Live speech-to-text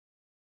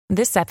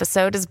This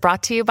episode is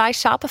brought to you by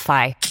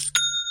Shopify.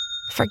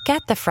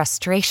 Forget the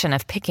frustration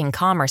of picking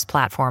commerce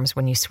platforms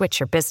when you switch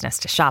your business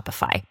to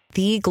Shopify,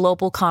 the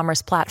global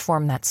commerce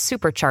platform that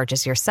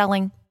supercharges your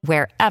selling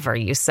wherever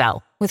you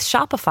sell. With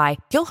Shopify,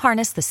 you'll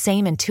harness the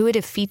same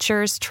intuitive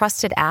features,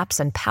 trusted apps,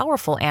 and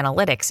powerful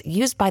analytics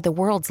used by the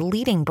world's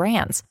leading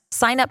brands.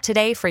 Sign up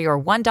today for your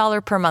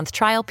 $1 per month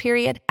trial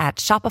period at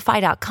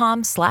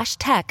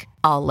shopify.com/tech,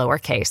 all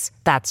lowercase.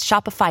 That's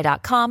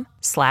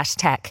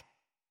shopify.com/tech.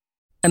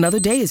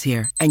 Another day is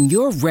here, and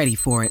you're ready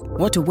for it.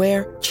 What to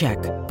wear? Check.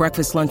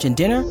 Breakfast, lunch, and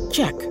dinner?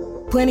 Check.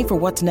 Planning for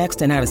what's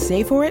next and how to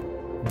save for it?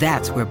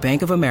 That's where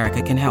Bank of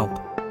America can help.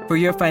 For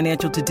your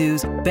financial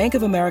to-dos, Bank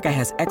of America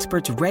has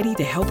experts ready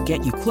to help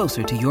get you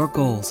closer to your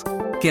goals.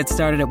 Get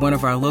started at one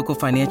of our local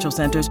financial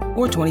centers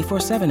or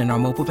 24/7 in our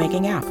mobile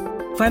banking app.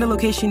 Find a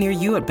location near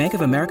you at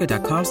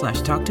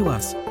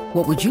bankofamerica.com/talktous.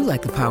 What would you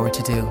like the power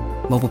to do?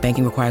 Mobile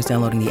banking requires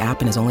downloading the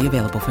app and is only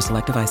available for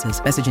select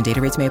devices. Message and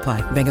data rates may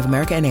apply. Bank of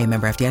America N.A.,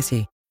 member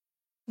FDIC.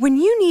 When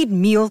you need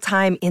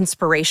mealtime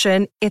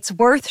inspiration, it's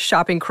worth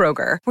shopping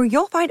Kroger, where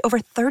you'll find over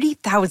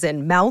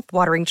 30,000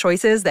 mouth-watering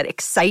choices that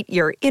excite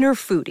your inner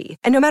foodie.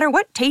 And no matter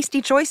what tasty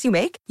choice you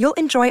make, you'll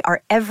enjoy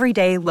our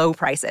everyday low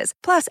prices,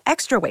 plus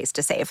extra ways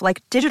to save,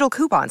 like digital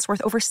coupons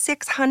worth over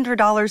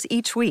 $600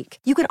 each week.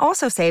 You can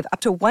also save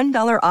up to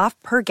 $1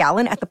 off per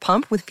gallon at the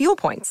pump with fuel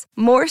points.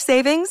 More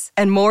savings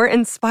and more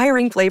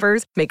inspiring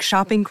flavors make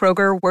shopping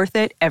Kroger worth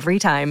it every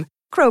time.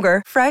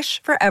 Kroger,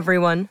 fresh for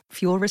everyone.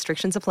 Fuel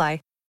restrictions apply.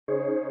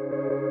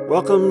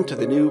 Welcome to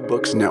the New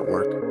Books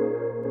Network.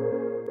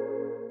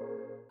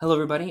 Hello,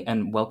 everybody,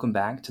 and welcome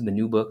back to the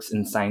New Books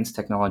in Science,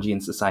 Technology,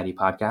 and Society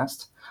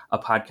podcast, a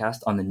podcast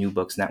on the New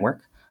Books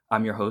Network.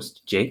 I'm your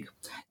host, Jake.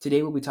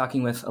 Today, we'll be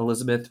talking with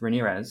Elizabeth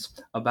Renieris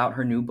about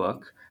her new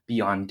book,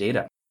 Beyond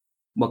Data.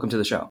 Welcome to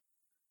the show.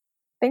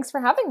 Thanks for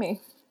having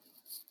me.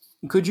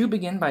 Could you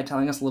begin by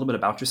telling us a little bit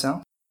about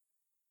yourself?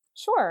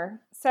 Sure.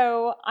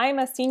 So I'm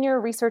a senior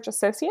research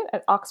associate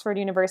at Oxford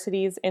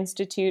University's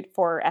Institute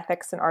for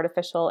Ethics and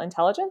Artificial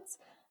Intelligence.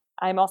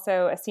 I'm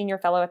also a senior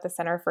fellow at the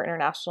Center for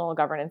International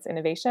Governance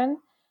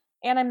Innovation.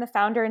 And I'm the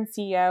founder and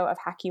CEO of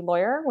Hacky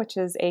Lawyer, which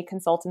is a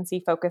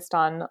consultancy focused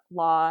on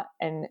law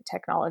and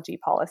technology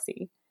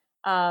policy.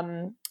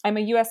 I'm a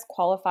U.S.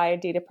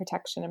 qualified data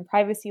protection and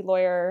privacy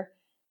lawyer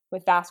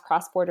with vast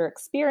cross-border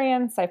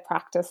experience. I've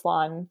practiced law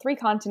on 3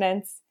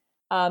 continents.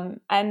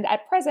 And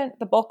at present,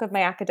 the bulk of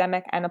my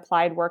academic and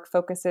applied work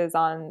focuses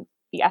on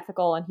the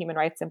ethical and human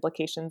rights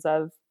implications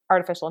of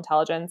artificial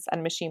intelligence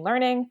and machine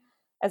learning,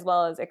 as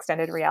well as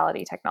extended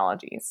reality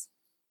technologies.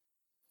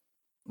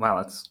 Wow,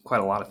 that's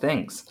quite a lot of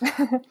things.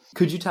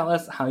 Could you tell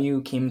us how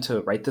you came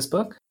to write this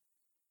book?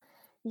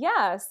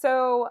 Yeah,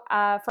 so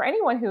for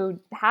anyone who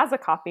has a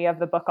copy of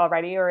the book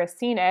already or has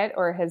seen it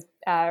or has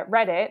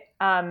read it,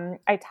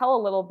 I tell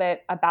a little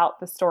bit about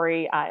the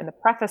story in the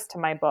preface to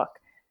my book.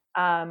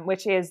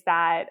 Which is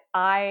that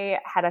I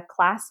had a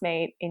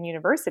classmate in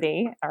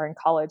university or in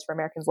college for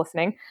Americans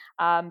listening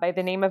by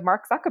the name of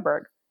Mark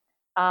Zuckerberg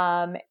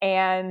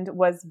and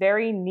was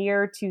very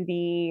near to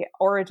the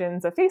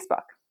origins of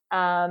Facebook.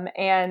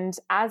 And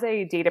as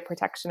a data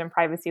protection and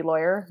privacy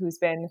lawyer who's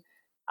been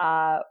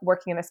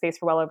working in the space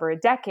for well over a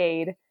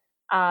decade,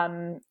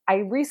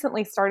 I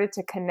recently started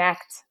to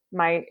connect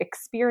my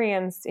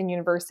experience in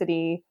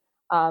university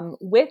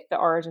with the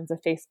origins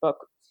of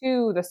Facebook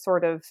to the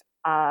sort of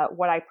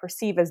what I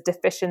perceive as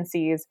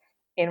deficiencies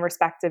in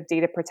respective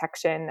data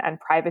protection and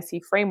privacy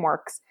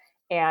frameworks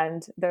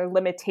and their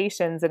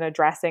limitations in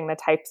addressing the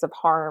types of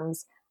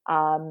harms,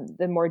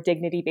 the more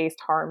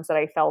dignity-based harms that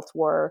I felt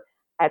were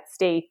at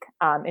stake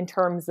in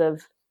terms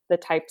of the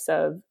types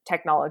of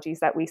technologies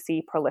that we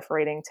see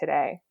proliferating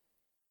today.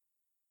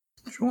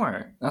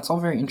 Sure. That's all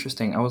very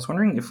interesting. I was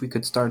wondering if we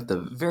could start at the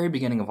very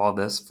beginning of all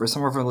this for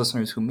some of our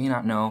listeners who may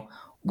not know,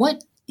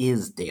 what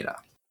is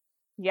data?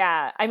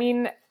 Yeah, I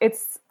mean, it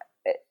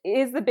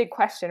is the big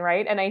question,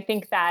 right? And I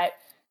think that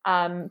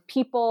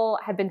people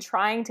have been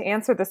trying to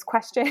answer this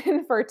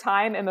question for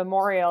time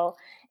immemorial.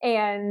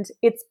 And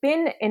it's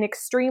been an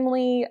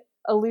extremely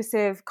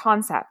elusive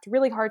concept,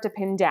 really hard to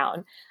pin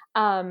down.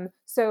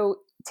 So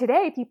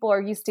today, people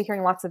are used to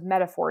hearing lots of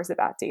metaphors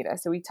about data.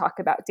 So we talk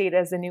about data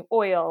as the new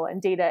oil,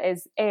 and data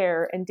as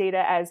air, and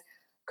data as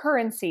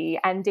currency,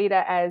 and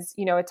data as,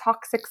 a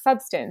toxic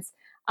substance.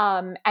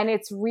 And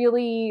it's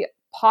really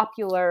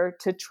popular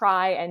to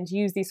try and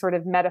use these sort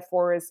of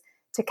metaphors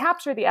to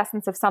capture the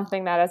essence of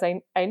something that, as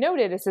I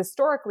noted, has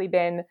historically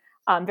been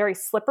very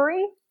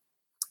slippery.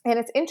 And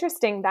it's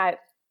interesting that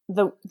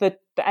the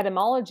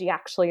etymology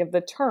actually of the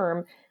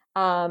term,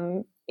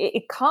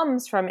 it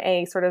comes from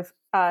a sort of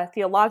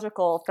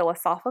theological,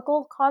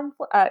 philosophical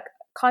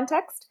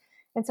context.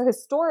 And so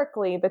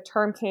historically, the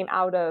term came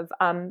out of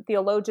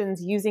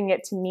theologians using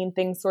it to mean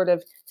things sort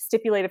of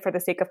stipulated for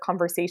the sake of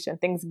conversation,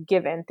 things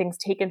given, things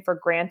taken for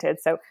granted.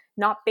 So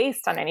not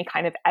based on any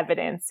kind of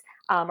evidence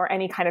or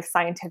any kind of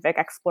scientific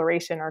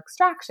exploration or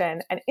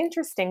extraction. And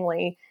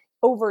interestingly,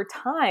 over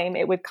time,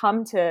 it would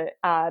come to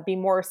be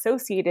more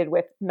associated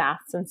with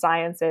maths and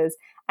sciences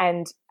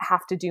and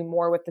have to do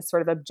more with the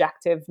sort of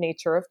objective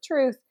nature of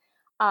truth.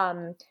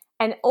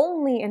 And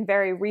only in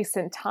very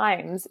recent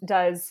times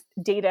does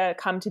data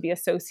come to be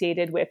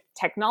associated with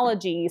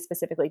technology,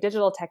 specifically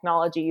digital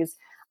technologies,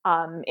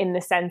 in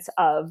the sense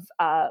of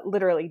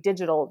literally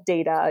digital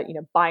data,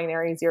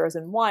 binary zeros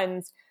and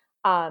ones.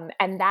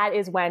 And that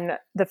is when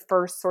the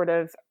first sort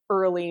of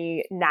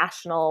early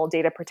national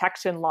data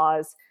protection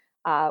laws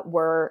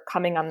were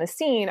coming on the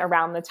scene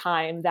around the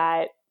time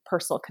that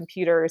personal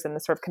computers and the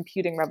sort of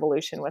computing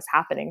revolution was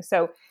happening.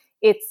 So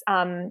it's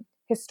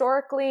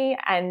historically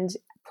and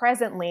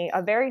presently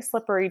a very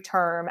slippery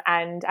term.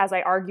 And as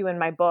I argue in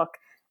my book,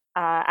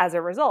 as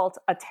a result,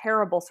 a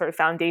terrible sort of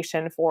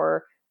foundation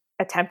for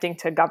attempting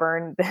to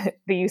govern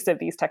the use of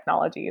these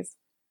technologies.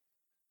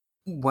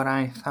 What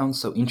I found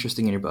so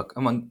interesting in your book,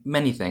 among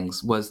many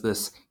things, was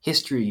this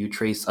history you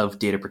trace of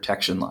data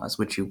protection laws,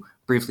 which you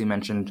briefly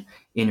mentioned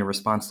in your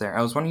response there.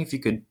 I was wondering if you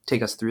could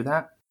take us through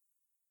that.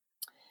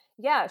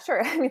 Yeah,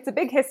 sure. I mean, it's a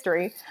big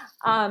history.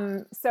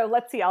 So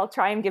let's see, I'll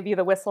try and give you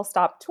the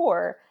whistle-stop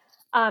tour.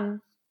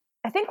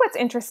 I think what's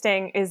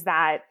interesting is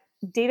that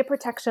data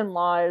protection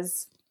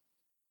laws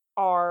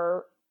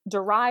are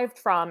derived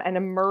from and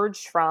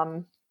emerged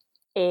from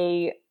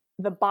the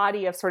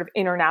body of sort of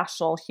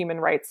international human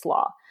rights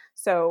law.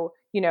 So,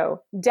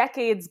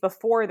 decades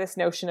before this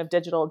notion of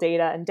digital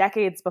data and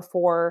decades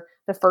before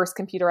the first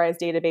computerized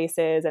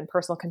databases and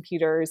personal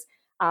computers,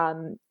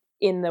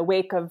 in the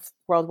wake of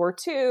World War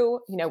II,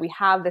 we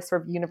have this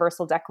sort of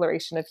Universal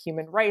Declaration of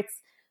Human Rights,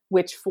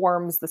 which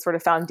forms the sort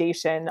of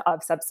foundation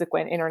of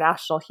subsequent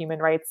international human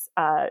rights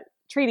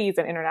treaties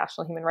and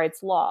international human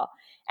rights law.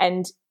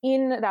 And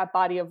in that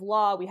body of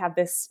law, we have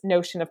this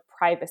notion of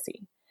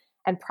privacy.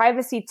 And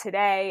privacy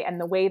today and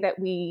the way that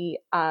we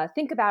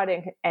think about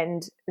it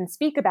and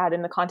speak about it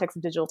in the context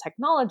of digital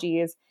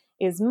technologies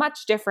is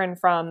much different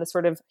from the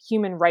sort of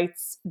human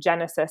rights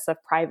genesis of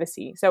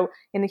privacy. So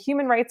in the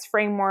human rights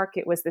framework,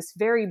 it was this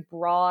very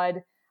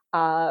broad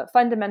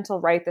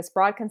fundamental right, this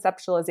broad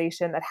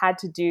conceptualization that had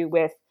to do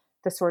with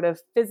the sort of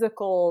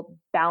physical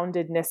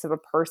boundedness of a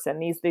person,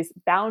 these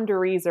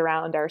boundaries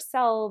around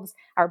ourselves,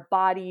 our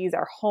bodies,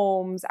 our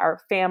homes, our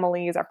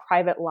families, our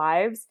private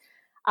lives.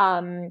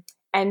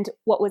 And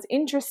what was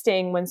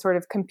interesting when sort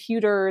of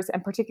computers,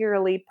 and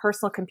particularly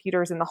personal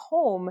computers in the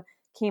home,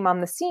 came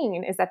on the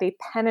scene is that they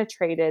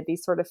penetrated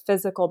these sort of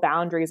physical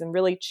boundaries and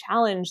really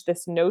challenged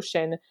this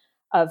notion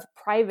of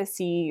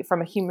privacy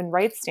from a human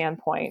rights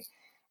standpoint.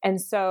 And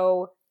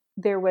so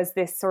there was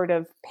this sort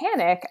of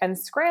panic and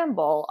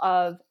scramble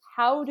of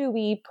how do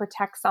we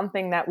protect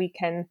something that we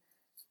can,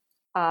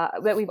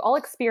 that we've all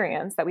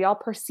experienced, that we all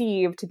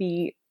perceive to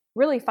be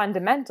really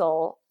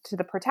fundamental to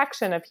the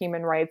protection of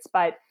human rights,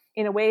 but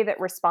in a way that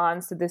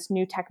responds to this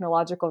new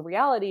technological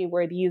reality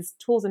where these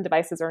tools and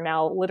devices are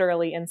now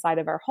literally inside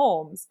of our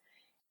homes.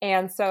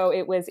 And so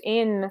it was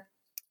in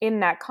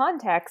that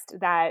context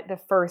that the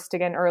first,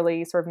 again,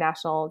 early sort of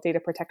national data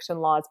protection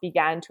laws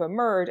began to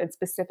emerge and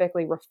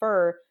specifically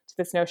refer to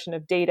this notion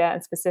of data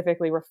and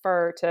specifically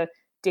refer to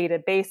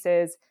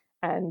databases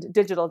and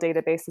digital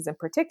databases in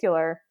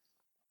particular.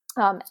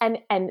 And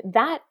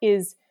that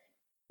is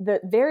the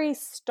very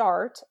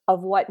start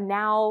of what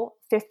now,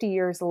 50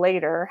 years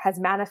later, has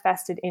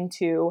manifested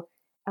into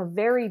a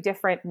very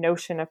different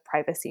notion of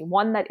privacy,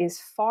 one that is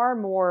far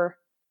more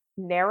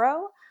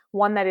narrow,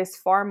 one that is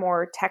far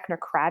more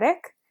technocratic,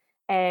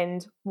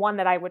 and one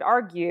that I would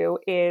argue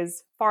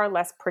is far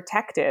less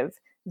protective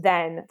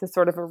than the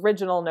sort of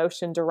original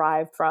notion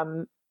derived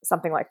from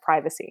something like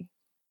privacy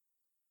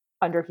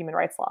under human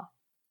rights law.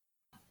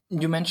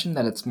 You mentioned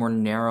that it's more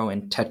narrow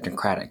and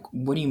technocratic.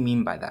 What do you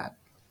mean by that?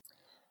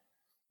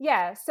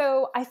 Yeah,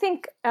 so I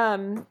think,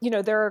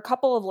 there are a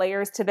couple of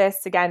layers to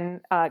this.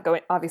 Again, go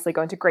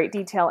into great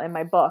detail in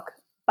my book.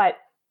 But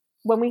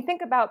when we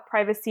think about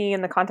privacy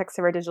in the context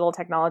of our digital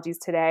technologies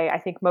today, I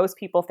think most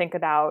people think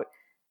about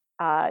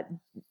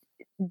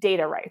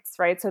data rights,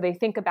 right? So they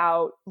think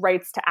about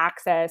rights to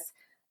access,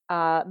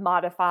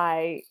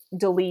 modify,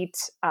 delete,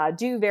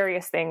 do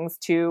various things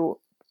to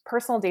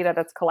personal data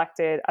that's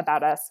collected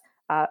about us,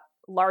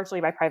 largely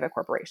by private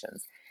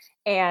corporations.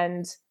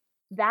 And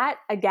that,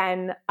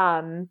 again,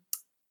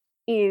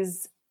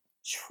 is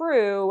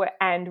true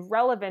and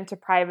relevant to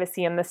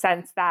privacy in the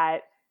sense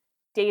that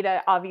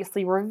data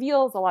obviously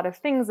reveals a lot of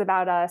things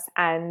about us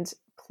and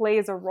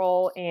plays a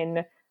role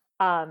in,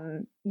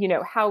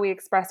 how we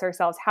express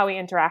ourselves, how we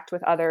interact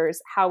with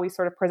others, how we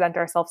sort of present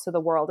ourselves to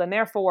the world, and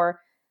therefore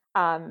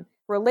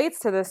relates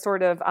to this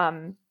sort of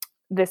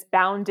this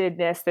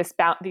boundedness,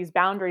 these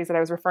boundaries that I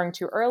was referring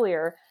to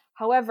earlier.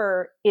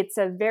 However, it's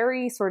a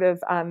very sort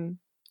of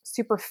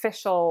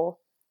superficial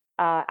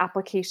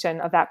application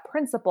of that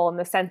principle in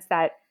the sense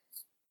that,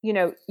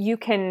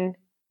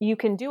 you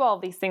can do all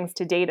these things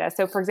to data.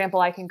 So for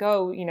example, I can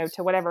go,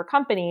 to whatever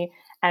company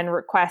and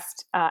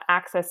request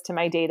access to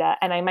my data,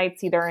 and I might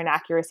see their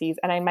inaccuracies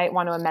and I might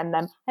want to amend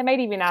them. I might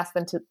even ask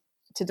them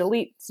to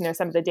delete,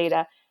 some of the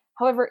data.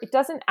 However, it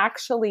doesn't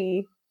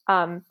actually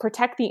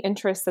protect the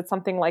interests that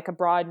something like a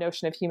broad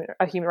notion of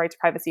human rights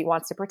privacy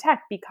wants to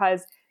protect,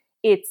 because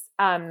we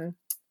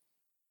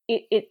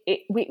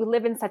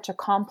live in such a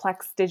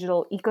complex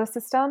digital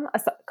ecosystem,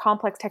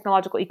 complex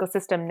technological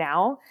ecosystem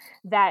now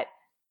that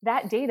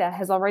data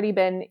has already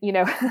been,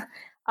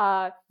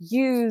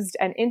 used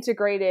and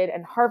integrated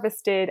and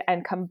harvested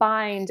and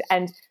combined.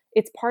 And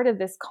it's part of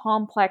this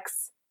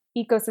complex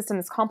ecosystem,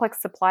 this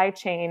complex supply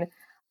chain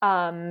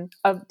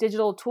of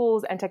digital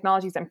tools and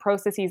technologies and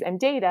processes and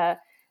data,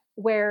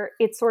 where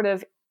it's sort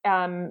of,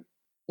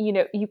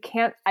 you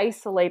can't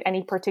isolate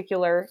any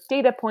particular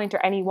data point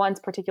or anyone's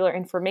particular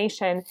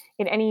information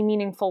in any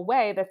meaningful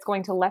way that's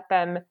going to let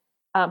them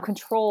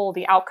control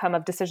the outcome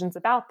of decisions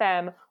about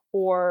them,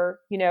 or,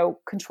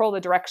 control the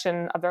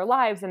direction of their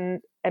lives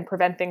and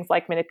prevent things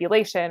like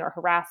manipulation or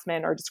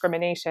harassment or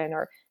discrimination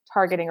or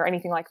targeting or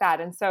anything like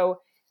that. And so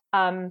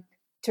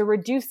to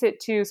reduce it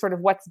to sort of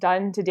what's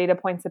done to data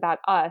points about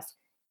us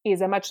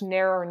is a much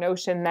narrower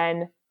notion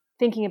than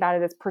thinking about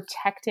it as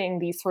protecting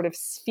these sort of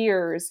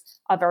spheres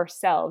of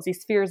ourselves,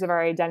 these spheres of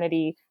our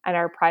identity and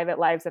our private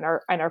lives and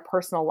our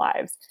personal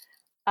lives.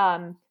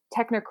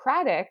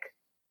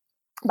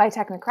 By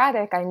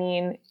technocratic, I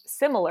mean,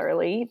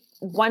 similarly,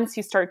 once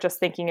you start just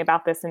thinking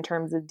about this in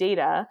terms of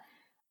data,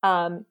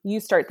 you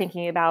start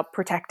thinking about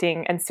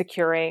protecting and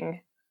securing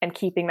and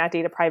keeping that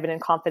data private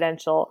and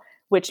confidential,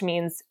 which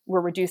means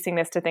we're reducing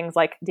this to things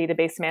like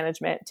database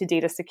management, to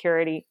data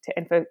security,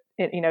 to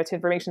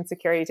information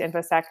security, to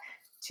InfoSec,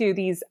 to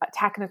these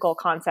technical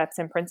concepts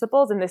and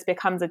principles. And this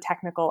becomes a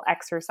technical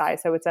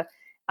exercise. So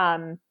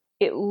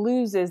it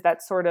loses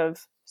that sort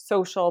of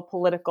social,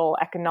 political,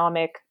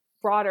 economic,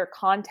 broader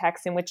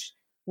context in which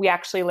we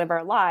actually live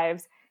our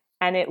lives.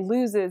 And it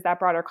loses that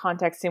broader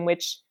context in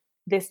which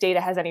this data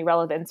has any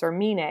relevance or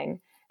meaning.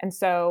 And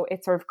so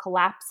it sort of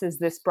collapses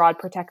this broad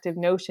protective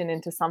notion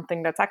into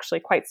something that's actually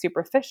quite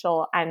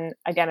superficial. And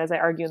again, as I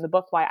argue in the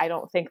book, why I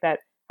don't think that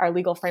our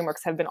legal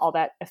frameworks have been all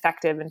that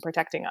effective in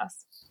protecting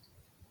us.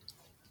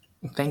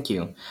 Thank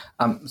you.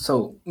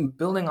 So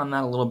building on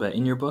that a little bit,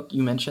 in your book,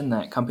 you mentioned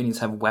that companies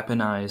have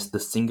weaponized the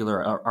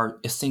singular or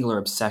a singular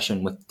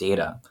obsession with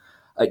data.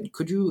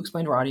 Could you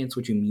explain to our audience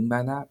what you mean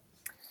by that?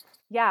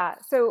 Yeah.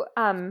 So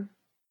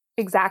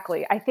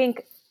exactly. I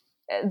think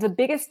the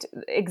biggest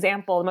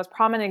example, the most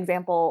prominent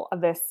example of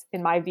this,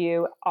 in my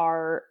view,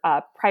 are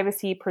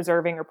privacy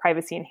preserving or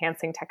privacy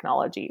enhancing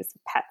technologies,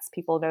 PETs.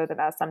 People know them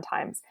as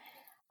sometimes.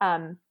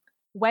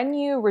 When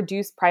you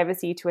reduce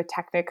privacy to a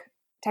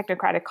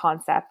technocratic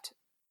concept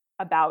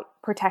about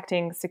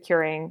protecting,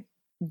 securing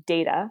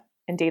data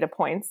and data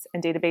points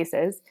and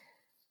databases,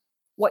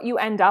 what you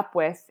end up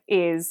with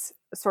is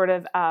sort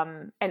of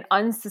an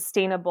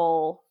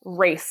unsustainable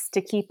race to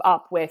keep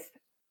up with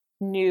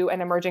new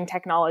and emerging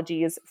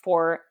technologies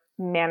for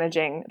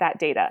managing that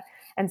data.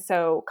 And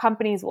so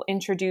companies will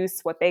introduce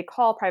what they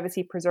call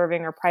privacy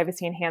preserving or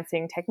privacy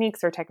enhancing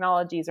techniques or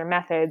technologies or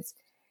methods,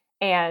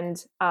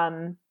 and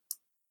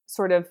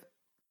sort of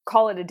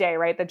call it a day,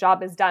 right? The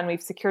job is done.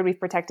 We've secured, we've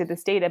protected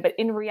this data. But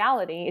in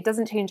reality, it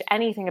doesn't change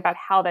anything about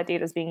how that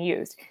data is being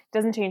used. It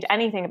doesn't change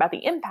anything about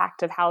the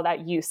impact of how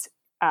that use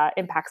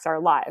impacts our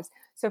lives.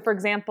 So for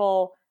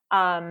example,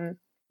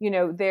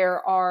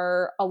 there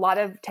are a lot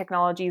of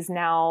technologies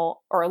now,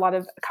 or a lot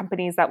of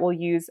companies that will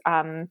use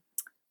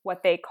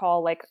what they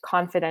call like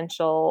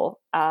confidential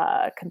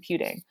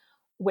computing,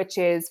 which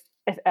is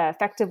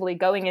effectively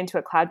going into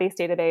a cloud-based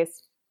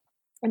database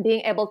and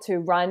being able to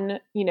run,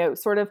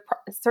 sort of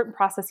certain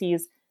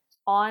processes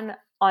on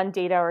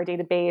data or a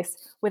database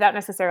without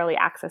necessarily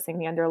accessing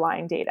the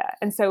underlying data.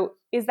 And so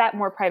is that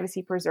more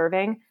privacy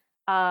preserving?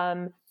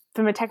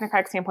 From a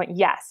technocratic standpoint,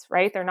 yes,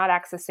 right? They're not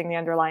accessing the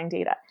underlying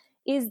data.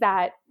 Is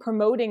that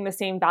promoting the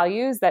same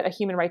values that a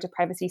human right to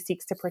privacy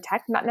seeks to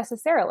protect? Not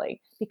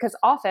necessarily, because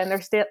often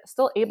they're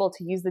still able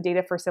to use the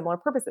data for similar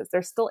purposes.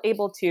 They're still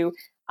able to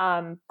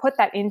put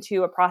that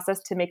into a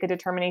process to make a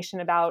determination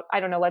about, I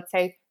don't know, let's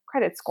say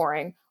credit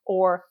scoring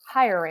or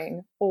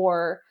hiring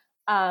or,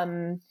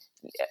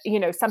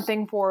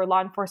 something for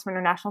law enforcement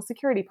or national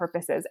security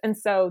purposes. And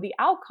so the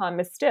outcome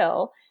is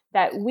still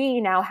that we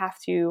now have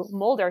to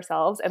mold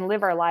ourselves and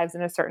live our lives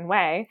in a certain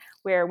way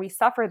where we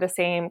suffer the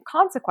same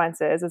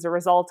consequences as a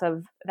result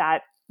of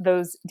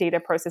those data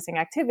processing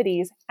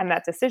activities and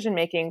that decision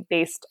making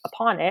based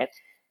upon it.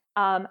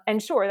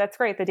 And sure, that's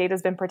great. The data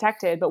has been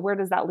protected, but where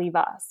does that leave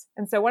us?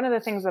 And so one of the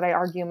things that I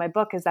argue in my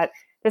book is that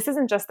this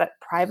isn't just that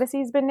privacy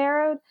has been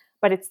narrowed,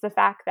 but it's the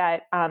fact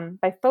that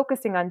by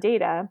focusing on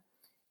data,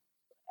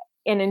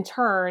 and in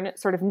turn,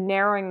 sort of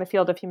narrowing the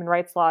field of human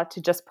rights law to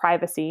just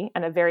privacy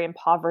and a very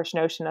impoverished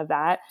notion of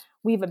that,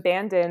 we've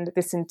abandoned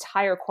this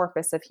entire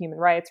corpus of human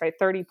rights, right?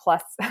 30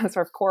 plus sort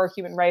of core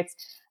human rights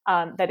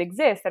that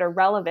exist that are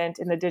relevant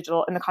in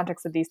the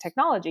context of these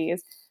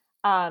technologies,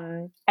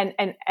 and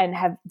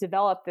have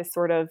developed this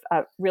sort of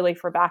really,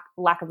 for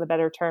lack of a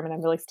better term, and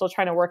I'm really still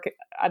trying to work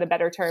at a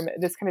better term,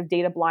 this kind of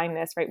data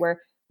blindness, right?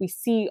 Where we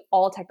see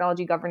all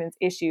technology governance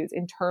issues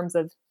in terms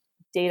of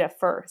data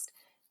first.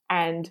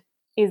 And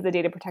is the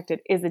data protected?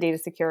 Is the data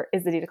secure?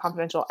 Is the data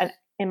confidential? And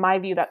in my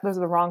view, that those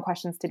are the wrong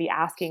questions to be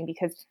asking,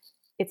 because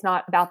it's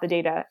not about the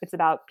data. It's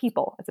about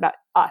people. It's about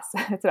us.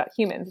 It's about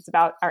humans. It's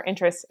about our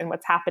interests in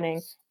what's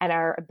happening and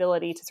our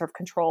ability to sort of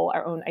control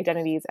our own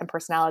identities and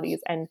personalities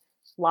and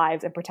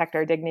lives and protect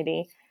our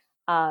dignity.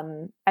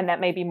 And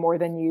that may be more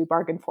than you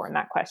bargained for in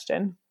that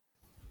question.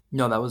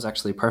 No, that was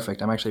actually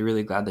perfect. I'm actually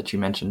really glad that you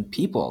mentioned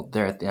people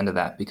there at the end of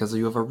that, because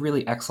you have a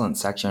really excellent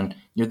section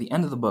near the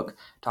end of the book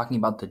talking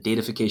about the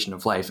datafication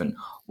of life and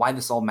why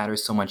this all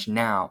matters so much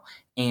now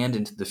and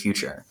into the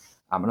future.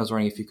 And I was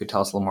wondering if you could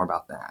tell us a little more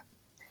about that.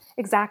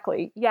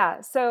 Exactly.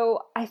 Yeah.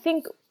 So I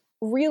think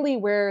really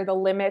where the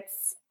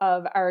limits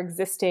of our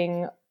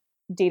existing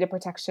data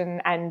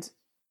protection and,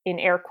 in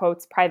air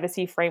quotes,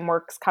 privacy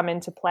frameworks come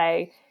into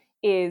play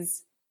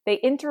is they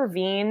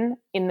intervene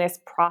in this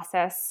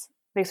process.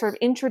 They sort of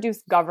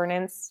introduce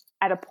governance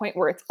at a point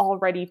where it's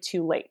already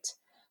too late.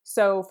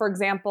 So, for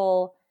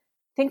example,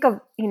 think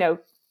of,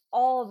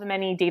 all of the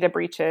many data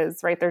breaches,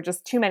 right? There are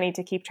just too many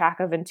to keep track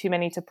of and too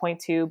many to point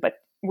to, but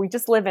we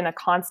just live in a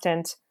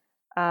constant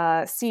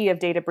sea of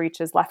data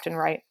breaches left and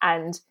right.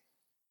 And,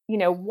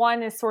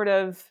 one is sort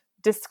of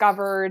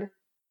discovered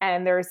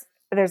and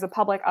there's a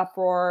public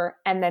uproar,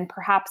 and then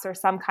perhaps there's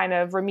some kind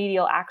of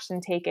remedial action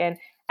taken.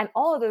 And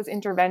all of those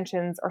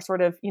interventions are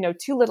sort of,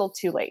 too little,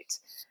 too late.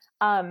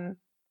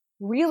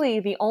 Really,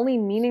 the only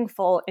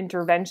meaningful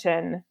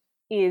intervention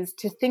is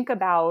to think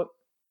about,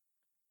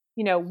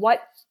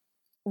 what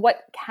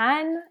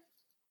can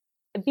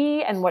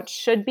be and what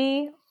should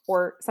be,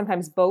 or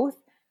sometimes both,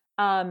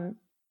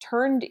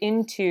 turned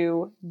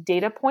into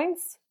data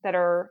points that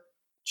are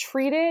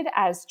treated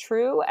as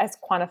true, as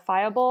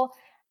quantifiable,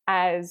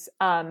 as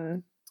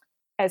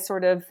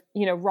sort of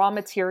raw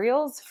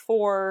materials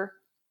for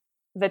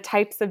the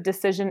types of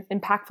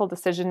impactful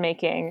decision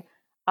making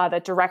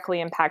that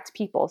directly impact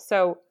people.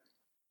 So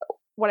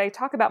what I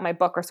talk about in my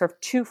book are sort of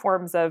two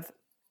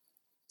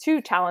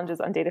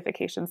challenges on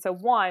datafication. So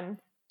one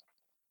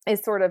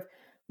is sort of,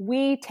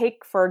 we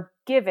take for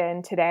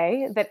given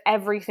today that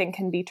everything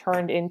can be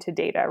turned into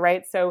data,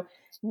 right? So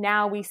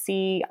now we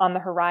see on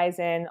the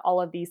horizon all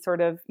of these sort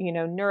of,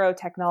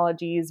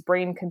 neurotechnologies,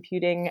 brain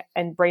computing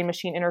and brain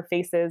machine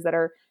interfaces that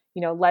are,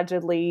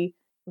 allegedly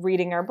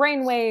reading our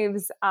brain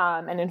waves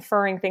and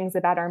inferring things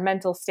about our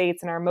mental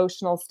states and our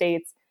emotional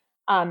states.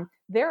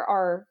 There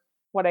are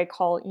what I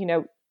call,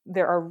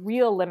 there are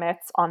real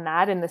limits on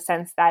that, in the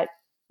sense that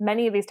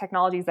many of these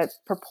technologies that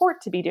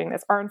purport to be doing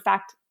this are in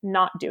fact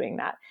not doing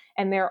that.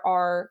 And there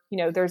are,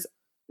 there's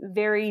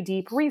very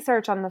deep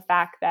research on the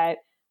fact that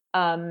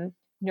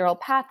neural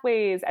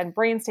pathways and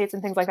brain states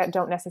and things like that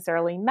don't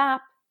necessarily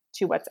map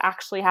to what's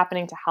actually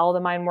happening, to how the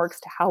mind works,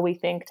 to how we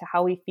think, to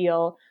how we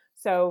feel.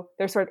 So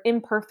there's sort of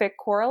imperfect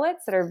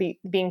correlates that are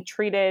being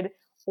treated,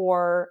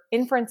 or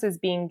inferences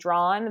being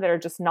drawn that are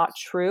just not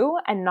true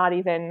and not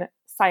even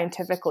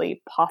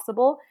scientifically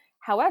possible.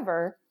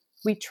 However,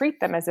 we treat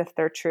them as if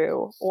they're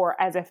true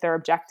or as if they're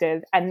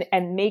objective, and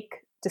make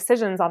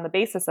decisions on the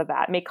basis of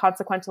that, make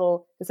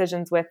consequential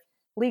decisions with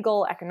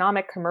legal,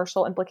 economic,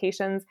 commercial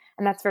implications.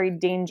 And that's very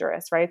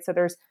dangerous, right? So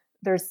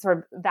there's sort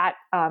of that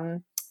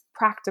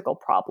practical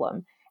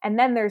problem. And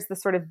then there's the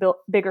sort of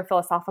bigger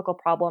philosophical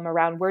problem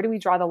around, where do we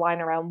draw the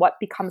line around what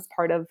becomes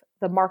part of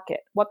the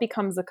market? What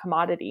becomes a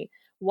commodity?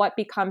 What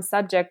becomes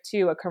subject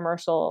to a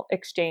commercial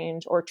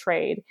exchange or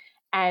trade?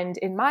 And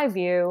in my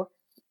view,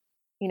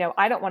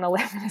 I don't want to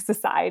live in a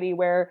society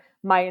where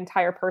my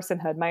entire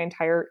personhood, my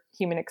entire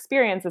human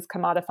experience is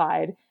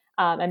commodified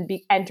and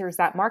enters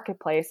that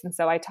marketplace. And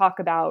so I talk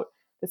about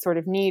the sort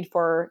of need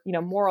for,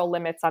 moral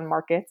limits on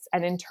markets,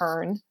 and in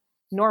turn,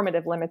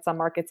 normative limits on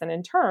markets, and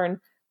in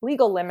turn,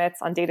 legal limits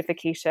on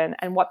datafication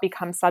and what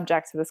becomes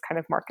subject to this kind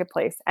of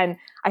marketplace. And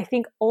I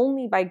think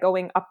only by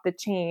going up the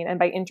chain and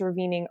by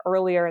intervening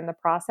earlier in the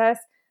process,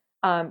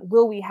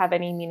 will we have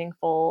any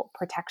meaningful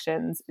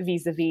protections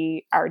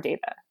vis-a-vis our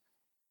data.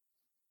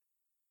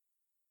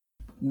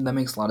 That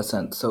makes a lot of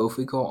sense. So if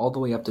we go all the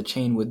way up the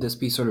chain, would this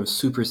be sort of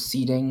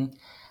superseding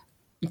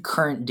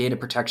current data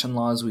protection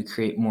laws? We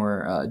create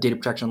more data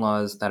protection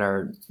laws that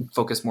are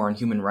focused more on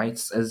human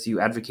rights, as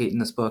you advocate in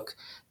this book,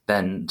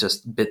 than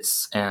just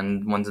bits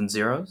and ones and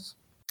zeros?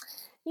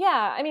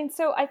 Yeah, I mean,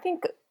 so I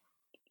think,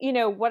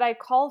 what I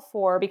call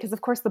for, because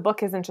of course the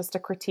book isn't just a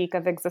critique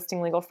of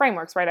existing legal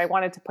frameworks, right? I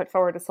wanted to put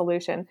forward a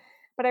solution.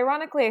 But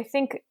ironically, I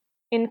think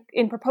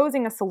in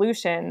proposing a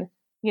solution,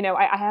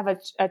 I have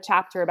a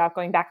chapter about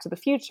going back to the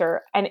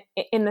future, and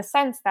in the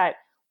sense that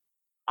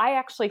I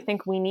actually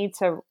think we need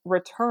to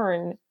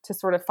return to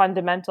sort of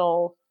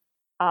fundamental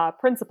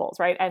principles,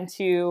 right? And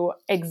to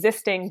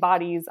existing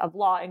bodies of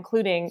law,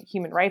 including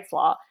human rights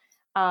law,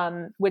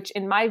 which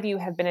in my view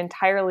have been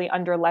entirely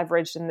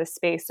under-leveraged in this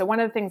space. So one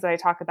of the things that I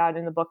talk about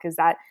in the book is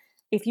that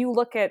if you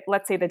look at,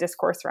 let's say, the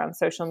discourse around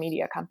social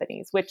media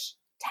companies, which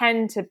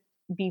tend to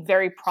be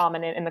very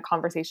prominent in the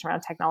conversation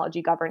around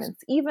technology governance,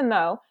 even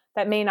though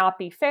that may not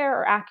be fair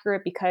or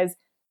accurate, because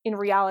in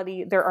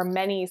reality, there are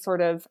many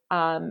sort of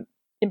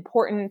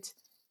important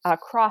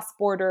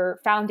cross-border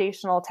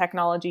foundational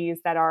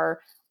technologies that are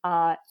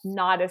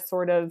not as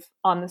sort of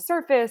on the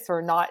surface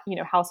or not,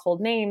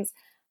 household names.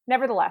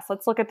 nevertheless,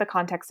 let's look at the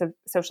context of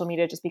social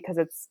media just because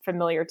it's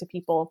familiar to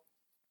people.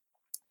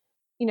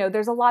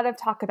 There's a lot of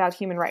talk about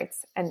human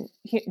rights, and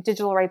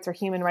digital rights are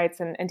human rights,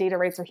 and data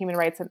rights are human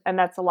rights. And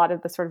that's a lot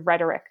of the sort of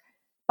rhetoric.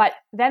 But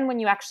then when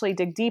you actually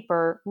dig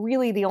deeper,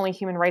 really the only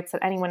human rights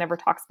that anyone ever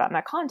talks about in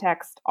that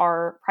context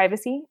are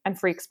privacy and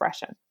free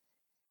expression.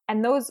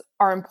 And those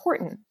are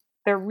important.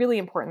 They're really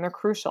important. They're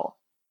crucial.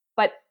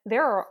 But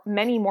there are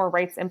many more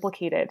rights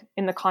implicated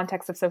in the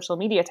context of social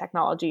media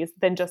technologies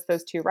than just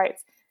those two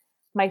rights.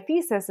 My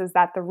thesis is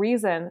that the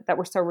reason that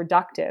we're so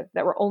reductive,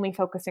 that we're only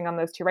focusing on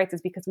those two rights,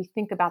 is because we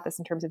think about this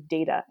in terms of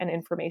data and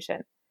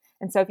information.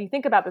 And so if you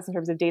think about this in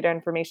terms of data and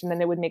information,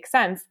 then it would make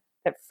sense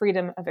that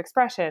freedom of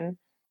expression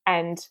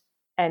and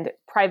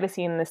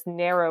privacy in this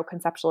narrow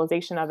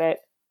conceptualization of it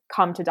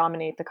come to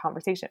dominate the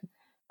conversation.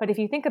 But if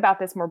you think about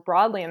this more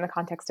broadly in the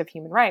context of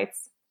human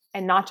rights,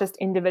 and not just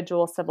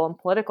individual civil and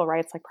political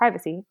rights like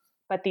privacy,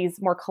 but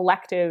these more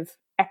collective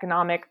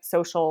economic,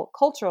 social,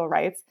 cultural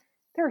rights,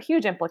 there are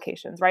huge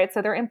implications, right?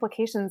 So there are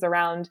implications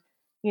around,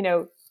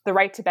 the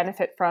right to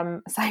benefit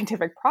from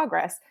scientific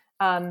progress,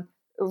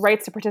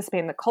 rights to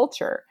participate in the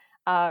culture,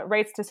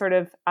 rights to sort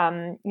of,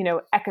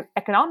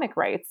 economic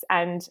rights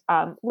and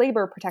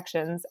labor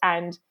protections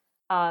and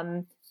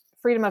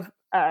freedom of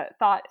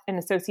thought and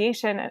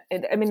association.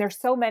 There's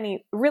so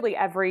many, really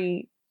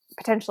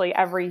potentially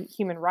every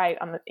human right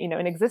in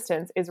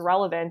existence is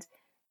relevant,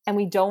 and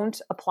we don't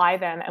apply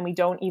them and we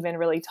don't even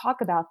really talk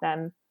about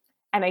them.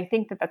 And I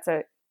think that that's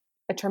a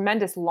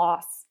tremendous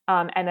loss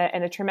and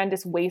a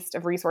tremendous waste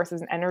of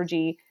resources and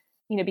energy,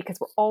 because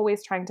we're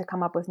always trying to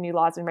come up with new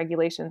laws and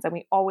regulations. And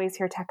we always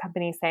hear tech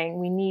companies saying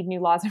we need new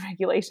laws and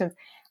regulations.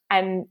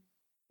 And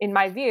in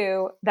my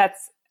view,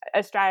 that's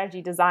a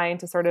strategy designed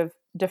to sort of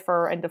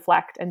defer and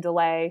deflect and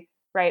delay,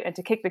 right? And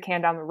to kick the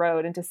can down the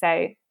road and to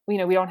say, we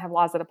don't have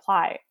laws that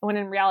apply. When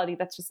in reality,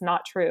 that's just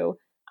not true.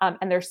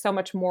 And there's so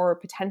much more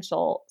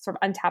potential, sort of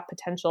untapped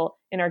potential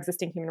in our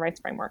existing human rights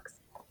frameworks.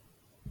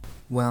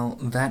 Well,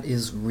 that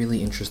is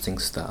really interesting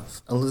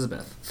stuff.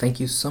 Elizabeth, thank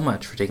you so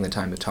much for taking the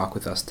time to talk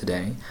with us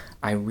today.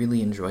 I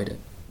really enjoyed it.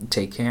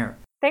 Take care.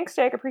 Thanks,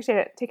 Jake. Appreciate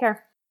it. Take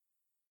care.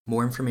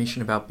 More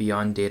information about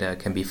Beyond Data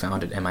can be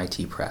found at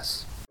MIT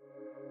Press.